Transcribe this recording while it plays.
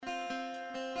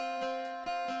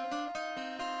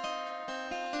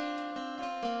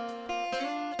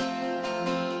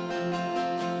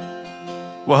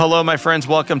Well, hello, my friends.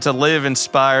 Welcome to Live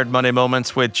Inspired Monday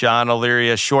Moments with John O'Leary,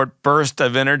 a short burst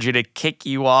of energy to kick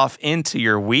you off into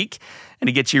your week and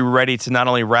to get you ready to not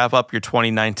only wrap up your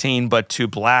 2019, but to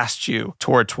blast you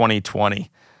toward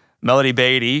 2020. Melody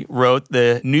Beattie wrote,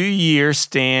 "The new year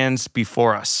stands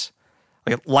before us.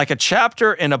 Like a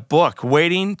chapter in a book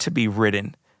waiting to be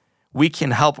written. We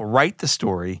can help write the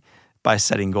story by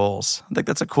setting goals." I think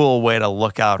that's a cool way to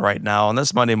look out right now on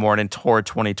this Monday morning toward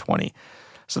 2020.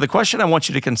 So the question I want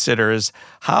you to consider is,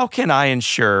 how can I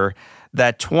ensure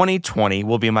that 2020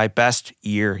 will be my best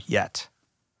year yet?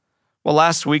 Well,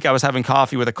 last week I was having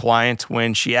coffee with a client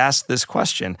when she asked this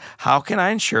question: how can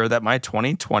I ensure that my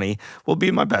 2020 will be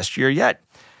my best year yet?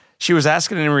 She was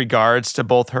asking in regards to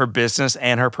both her business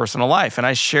and her personal life, and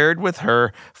I shared with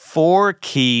her 4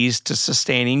 keys to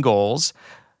sustaining goals.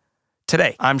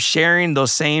 Today, I'm sharing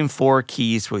those same 4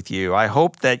 keys with you. I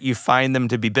hope that you find them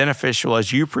to be beneficial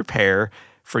as you prepare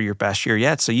for your best year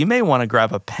yet. So you may want to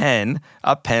grab a pen,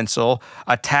 a pencil,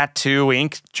 a tattoo,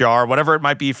 ink jar, whatever it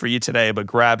might be for you today, but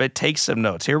grab it, take some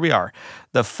notes. Here we are.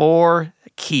 The 4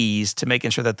 keys to making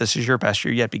sure that this is your best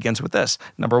year yet begins with this.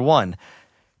 Number 1,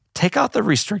 take out the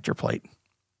restrictor plate.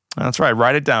 That's right,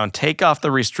 write it down. Take off the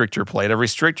restrictor plate. A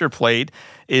restrictor plate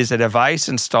is a device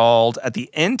installed at the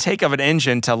intake of an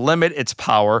engine to limit its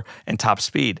power and top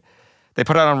speed. They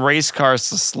put it on race cars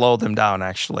to slow them down,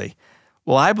 actually.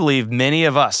 Well, I believe many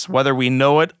of us, whether we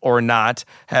know it or not,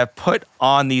 have put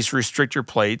on these restrictor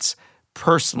plates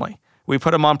personally. We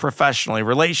put them on professionally,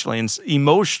 relationally, and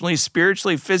emotionally,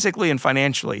 spiritually, physically, and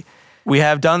financially. We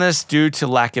have done this due to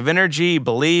lack of energy,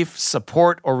 belief,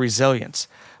 support, or resilience.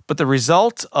 But the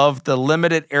result of the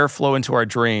limited airflow into our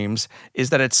dreams is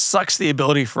that it sucks the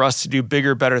ability for us to do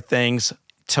bigger, better things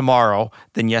tomorrow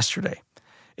than yesterday.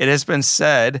 It has been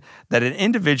said that an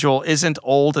individual isn't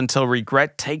old until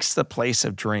regret takes the place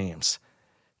of dreams.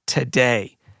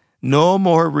 Today, no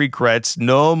more regrets,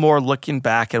 no more looking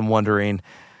back and wondering,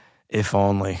 if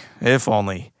only, if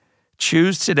only.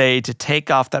 Choose today to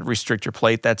take off that restrictor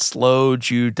plate that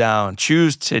slowed you down.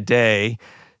 Choose today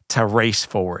to race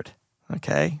forward,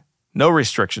 okay? No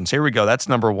restrictions. Here we go. That's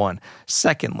number 1.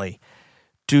 Secondly,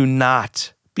 do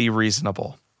not be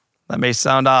reasonable. That may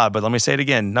sound odd, but let me say it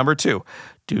again. Number 2,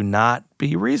 do not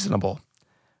be reasonable.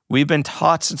 We've been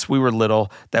taught since we were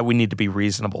little that we need to be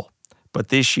reasonable. But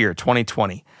this year,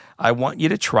 2020, I want you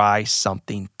to try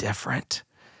something different.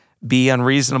 Be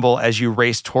unreasonable as you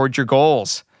race toward your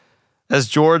goals. As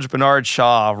George Bernard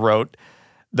Shaw wrote,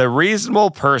 "The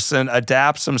reasonable person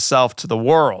adapts himself to the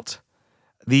world.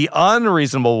 The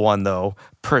unreasonable one, though,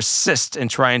 persists in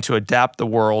trying to adapt the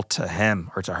world to him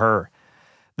or to her.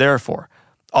 Therefore,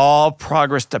 all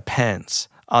progress depends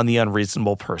on the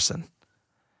unreasonable person."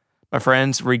 My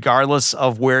friends, regardless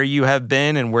of where you have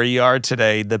been and where you are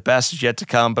today, the best is yet to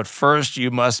come. But first, you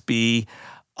must be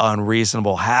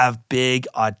unreasonable. Have big,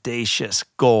 audacious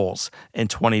goals in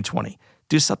 2020.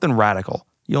 Do something radical.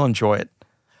 You'll enjoy it.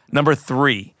 Number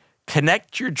 3,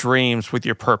 connect your dreams with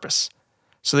your purpose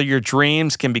so that your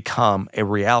dreams can become a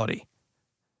reality.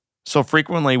 So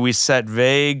frequently, we set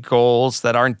vague goals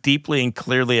that aren't deeply and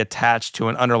clearly attached to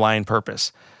an underlying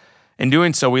purpose. In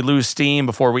doing so, we lose steam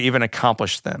before we even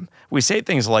accomplish them. We say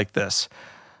things like this: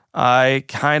 I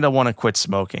kind of want to quit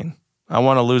smoking. I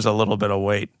want to lose a little bit of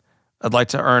weight. I'd like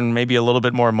to earn maybe a little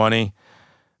bit more money.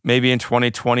 Maybe in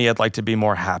 2020, I'd like to be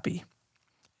more happy.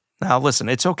 Now, listen,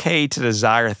 it's okay to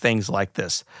desire things like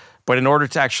this, but in order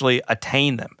to actually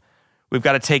attain them, we've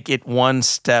got to take it one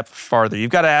step farther.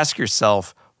 You've got to ask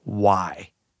yourself,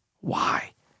 why?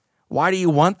 Why? Why do you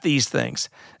want these things?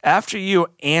 After you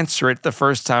answer it the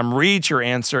first time, read your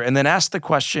answer and then ask the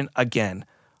question again.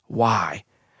 Why?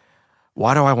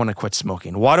 Why do I want to quit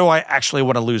smoking? Why do I actually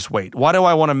want to lose weight? Why do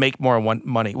I want to make more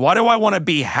money? Why do I want to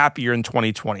be happier in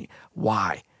 2020?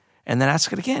 Why? And then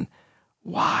ask it again.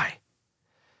 Why?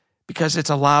 Because it's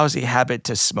a lousy habit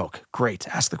to smoke. Great.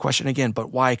 Ask the question again,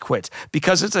 but why quit?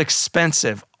 Because it's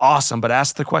expensive. Awesome. But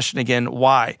ask the question again,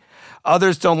 why?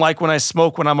 Others don't like when I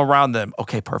smoke when I'm around them.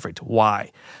 Okay, perfect.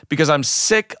 Why? Because I'm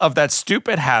sick of that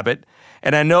stupid habit,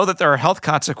 and I know that there are health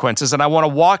consequences, and I want to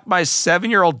walk my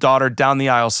 7-year-old daughter down the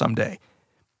aisle someday.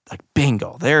 Like,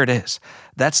 bingo, there it is.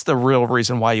 That's the real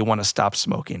reason why you want to stop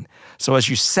smoking. So as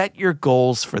you set your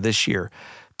goals for this year,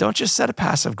 don't just set a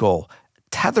passive goal.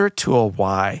 Tether it to a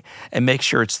why and make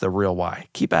sure it's the real why.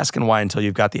 Keep asking why until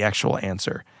you've got the actual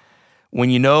answer.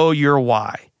 When you know your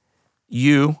why,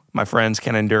 you, my friends,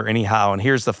 can endure anyhow. And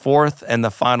here's the 4th and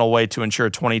the final way to ensure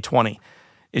 2020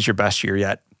 is your best year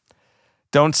yet.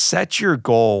 Don't set your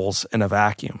goals in a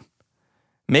vacuum.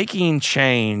 Making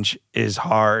change is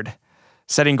hard.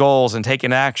 Setting goals and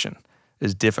taking action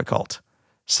is difficult.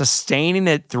 Sustaining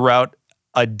it throughout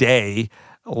a day,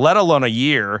 let alone a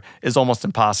year, is almost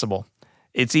impossible.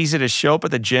 It's easy to show up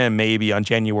at the gym maybe on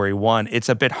January 1. It's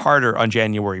a bit harder on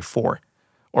January 4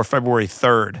 or February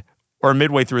 3rd or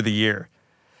midway through the year.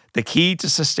 The key to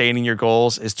sustaining your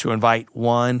goals is to invite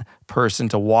one person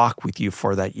to walk with you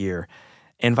for that year.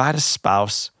 Invite a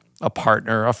spouse, a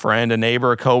partner, a friend, a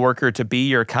neighbor, a coworker to be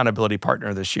your accountability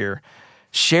partner this year.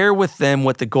 Share with them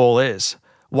what the goal is,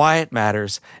 why it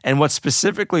matters, and what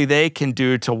specifically they can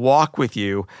do to walk with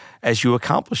you as you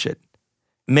accomplish it.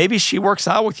 Maybe she works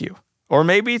out with you, or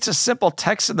maybe it's a simple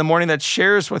text in the morning that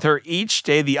shares with her each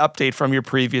day the update from your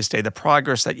previous day, the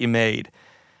progress that you made.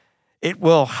 It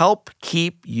will help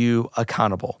keep you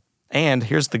accountable. And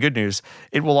here's the good news.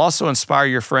 It will also inspire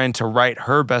your friend to write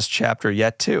her best chapter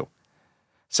yet too.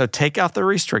 So take out the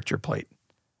restrictor plate.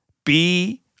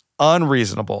 Be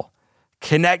unreasonable.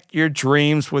 Connect your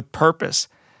dreams with purpose.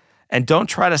 And don't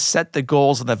try to set the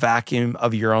goals in the vacuum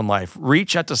of your own life.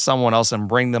 Reach out to someone else and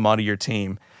bring them onto your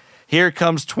team. Here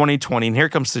comes 2020, and here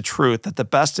comes the truth that the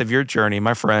best of your journey,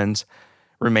 my friends,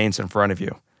 remains in front of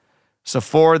you. So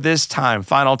for this time,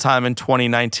 final time in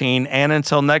 2019, and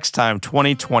until next time,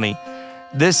 2020,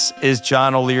 this is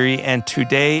John O'Leary, and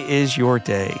today is your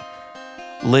day.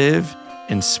 Live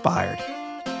inspired.